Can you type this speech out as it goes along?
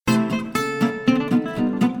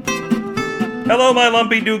Hello, my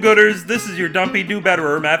lumpy do-gooders. This is your dumpy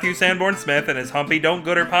do-betterer, Matthew Sanborn Smith, and his Humpy Don't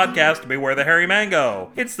Gooder podcast, Beware the Hairy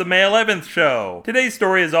Mango. It's the May 11th show. Today's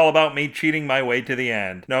story is all about me cheating my way to the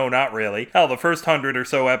end. No, not really. Hell, the first 100 or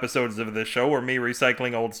so episodes of this show were me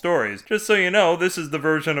recycling old stories. Just so you know, this is the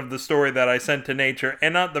version of the story that I sent to nature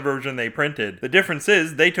and not the version they printed. The difference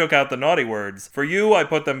is, they took out the naughty words. For you, I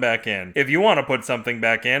put them back in. If you want to put something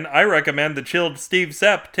back in, I recommend the chilled Steve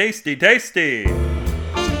Sepp Tasty Tasty.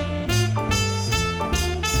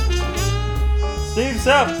 Steve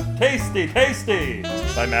Sepp, Tasty Tasty,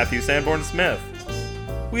 by Matthew Sanborn Smith.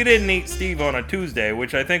 We didn't eat Steve on a Tuesday,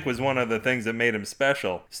 which I think was one of the things that made him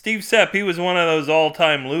special. Steve Sepp, he was one of those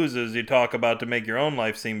all-time losers you talk about to make your own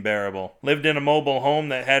life seem bearable. Lived in a mobile home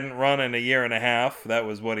that hadn't run in a year and a half. That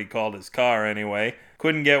was what he called his car anyway.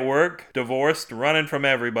 Couldn't get work, divorced, running from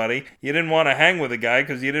everybody. You didn't want to hang with the guy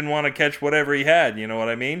because you didn't want to catch whatever he had, you know what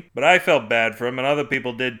I mean? But I felt bad for him, and other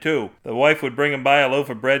people did too. The wife would bring him by a loaf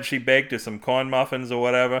of bread she baked or some corn muffins or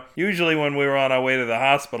whatever, usually when we were on our way to the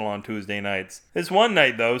hospital on Tuesday nights. This one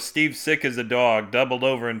night, though, Steve, sick as a dog, doubled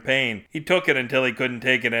over in pain. He took it until he couldn't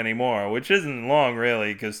take it anymore, which isn't long,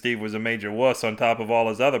 really, because Steve was a major wuss on top of all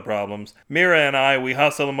his other problems. Mira and I, we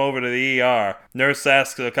hustle him over to the ER. Nurse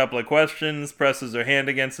asks a couple of questions, presses her hand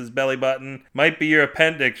against his belly button. Might be your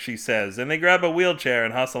appendix, she says, and they grab a wheelchair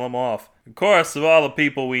and hustle him off. Of course, of all the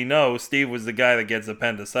people we know, Steve was the guy that gets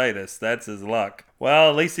appendicitis. That's his luck.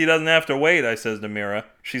 Well, at least he doesn't have to wait, I says to Mira.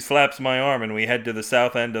 She slaps my arm and we head to the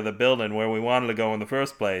south end of the building where we wanted to go in the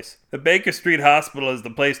first place. The Baker Street Hospital is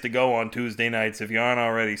the place to go on Tuesday nights if you aren't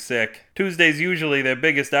already sick. Tuesday's usually their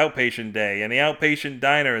biggest outpatient day, and the outpatient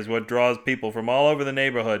diner is what draws people from all over the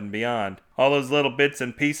neighborhood and beyond. All those little bits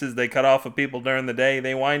and pieces they cut off of people during the day,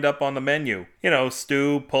 they wind up on the menu. You know,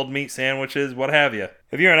 stew, pulled meat sandwiches, what have you.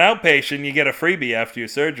 If you're an outpatient, you get a freebie after your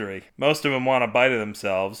surgery. Most of them want a bite of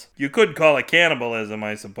themselves. You could call it cannibalism,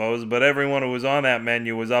 I suppose, but everyone who was on that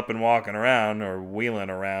menu was up and walking around, or wheeling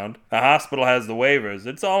around. The hospital has the waivers.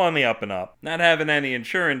 It's all on the up and up. Not having any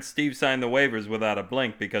insurance, Steve signed the waivers without a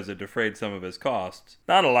blink because it defrayed some of his costs.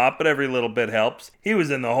 Not a lot, but every little bit helps. He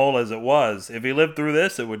was in the hole as it was. If he lived through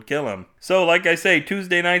this, it would kill him. So, like I say,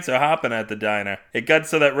 Tuesday nights are hopping at the diner. It got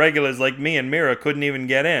so that regulars like me and Mira couldn't even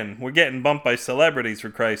get in. We're getting bumped by celebrities, for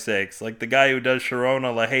Christ's sakes, like the guy who does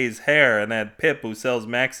Sharona LaHaye's hair and that Pip who sells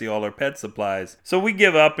Maxie all her pet supplies. So we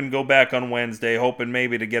give up and go back on Wednesday, hoping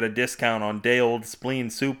maybe to get a discount on day-old spleen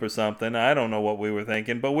soup or something. I don't know what we were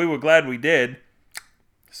thinking, but we were glad we did.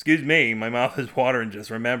 Excuse me, my mouth is watering just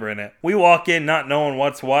remembering it. We walk in not knowing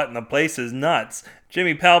what's what, and the place is nuts.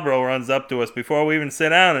 Jimmy Palbro runs up to us before we even sit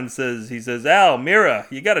down and says, Al, Mira,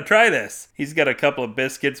 you gotta try this. He's got a couple of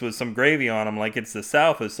biscuits with some gravy on them like it's the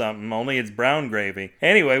South or something, only it's brown gravy.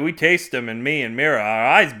 Anyway, we taste them, and me and Mira, our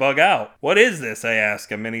eyes bug out. What is this, I ask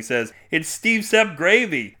him, and he says, it's Steve Sepp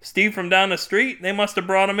gravy. Steve from down the street? They must have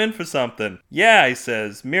brought him in for something. Yeah, I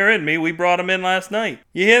says, Mira and me, we brought him in last night.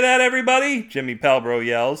 You hear that, everybody? Jimmy Palbro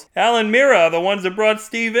yells. Al and Mira are the ones that brought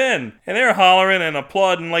Steve in, and they're hollering and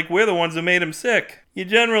applauding like we're the ones who made him sick. You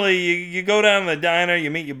go down to the diner, you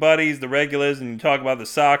meet your buddies, the regulars, and you talk about the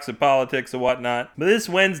Sox or politics or whatnot. But this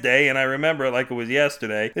Wednesday, and I remember it like it was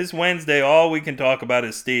yesterday, this Wednesday all we can talk about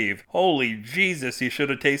is Steve. Holy Jesus, you should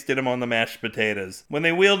have tasted him on the mashed potatoes. When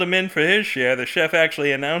they wheeled him in for his share, the chef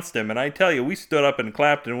actually announced him, and I tell you, we stood up and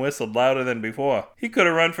clapped and whistled louder than before. He could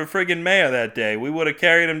have run for friggin' mayor that day. We would have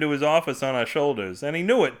carried him to his office on our shoulders, and he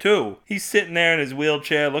knew it too. He's sitting there in his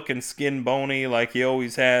wheelchair looking skin bony like he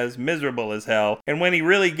always has, miserable as hell, and when he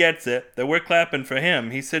really gets it, that we're clapping for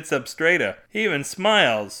him, he sits up straighter. He even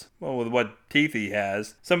smiles. Well, with what teeth he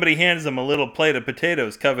has. Somebody hands him a little plate of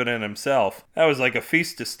potatoes covered in himself. That was like a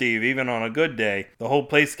feast to Steve, even on a good day. The whole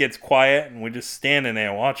place gets quiet, and we're just standing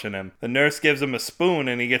there watching him. The nurse gives him a spoon,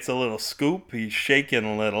 and he gets a little scoop. He's shaking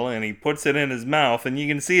a little, and he puts it in his mouth, and you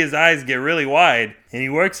can see his eyes get really wide. And he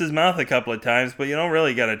works his mouth a couple of times, but you don't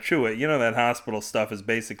really gotta chew it. You know that hospital stuff is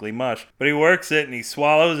basically mush. But he works it, and he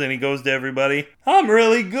swallows, and he goes to everybody, I'm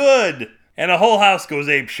really good! And the whole house goes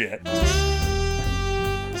apeshit.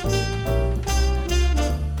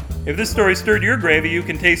 If this story stirred your gravy, you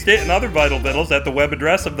can taste it and other vital vittles at the web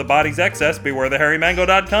address of the body's excess,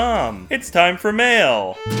 bewarethehairymango.com. It's time for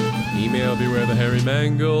mail. Email Beware the Hairy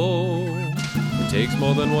Mango. It takes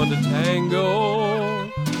more than one to tango.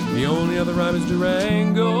 The only other rhyme is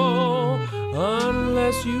Durango,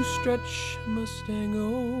 unless you stretch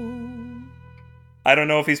Mustango. I don't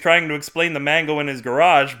know if he's trying to explain the mango in his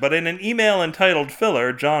garage, but in an email entitled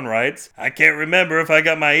Filler, John writes, I can't remember if I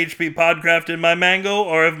got my HP Podcraft in my mango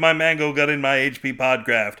or if my mango got in my HP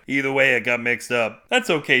Podcraft. Either way, it got mixed up.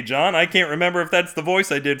 That's okay, John. I can't remember if that's the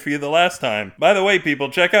voice I did for you the last time. By the way,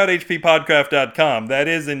 people, check out hppodcraft.com. That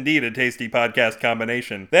is indeed a tasty podcast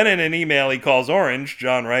combination. Then in an email he calls Orange,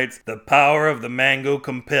 John writes, the power of the mango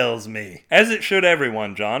compels me. As it should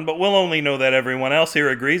everyone, John, but we'll only know that everyone else here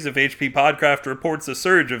agrees if HP Podcraft reports a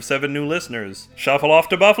surge of 7 new listeners. Shuffle off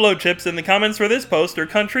to Buffalo Chips in the comments for this post or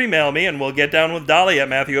country mail me and we'll get down with Dolly at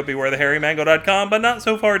Matthew@BewareTheHairyMango.com, but not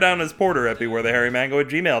so far down as Porter at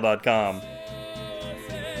BewareTheHairyMango@gmail.com.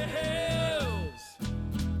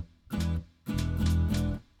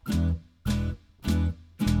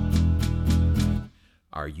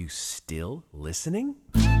 Are you still listening?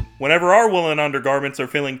 Whenever our woolen undergarments are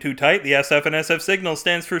feeling too tight, the SF and SF signal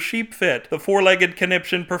stands for Sheep Fit, the four-legged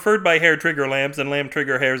conniption preferred by hair trigger lambs and lamb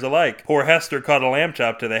trigger hares alike. Poor Hester caught a lamb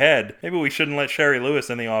chop to the head. Maybe we shouldn't let Sherry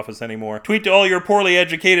Lewis in the office anymore. Tweet to all your poorly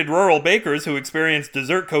educated rural bakers who experience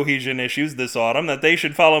dessert cohesion issues this autumn that they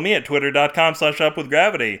should follow me at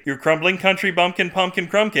twitter.com/upwithgravity. Your crumbling country bumpkin pumpkin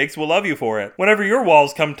crumb cakes will love you for it. Whenever your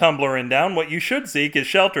walls come tumbling down, what you should seek is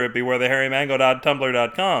shelter at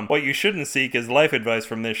BewareTheHairyMango.tumblr.com. What you shouldn't seek is life advice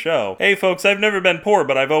from this show. Hey folks, I've never been poor,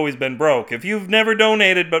 but I've always been broke. If you've never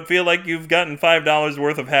donated but feel like you've gotten $5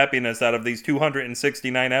 worth of happiness out of these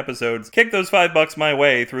 269 episodes, kick those $5 my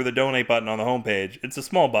way through the donate button on the homepage. It's a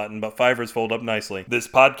small button, but fivers fold up nicely. This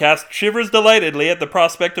podcast shivers delightedly at the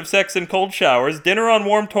prospect of sex in cold showers, dinner on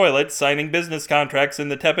warm toilets, signing business contracts in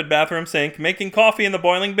the tepid bathroom sink, making coffee in the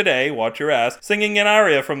boiling bidet, watch your ass, singing an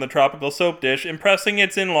aria from the tropical soap dish, impressing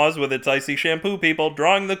its in-laws with its icy shampoo people,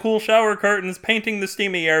 drawing the cool shower curtains, painting the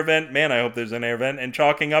steamy air vent, man, I hope there's an air vent, and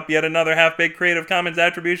chalking up yet another half-baked Creative Commons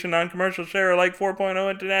Attribution Non-Commercial Share Alike 4.0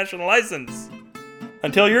 international license.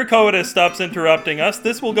 Until your coitus stops interrupting us,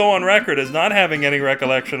 this will go on record as not having any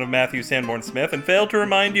recollection of Matthew Sanborn Smith and fail to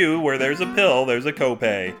remind you where there's a pill, there's a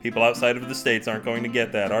copay. People outside of the States aren't going to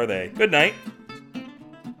get that, are they? Good night.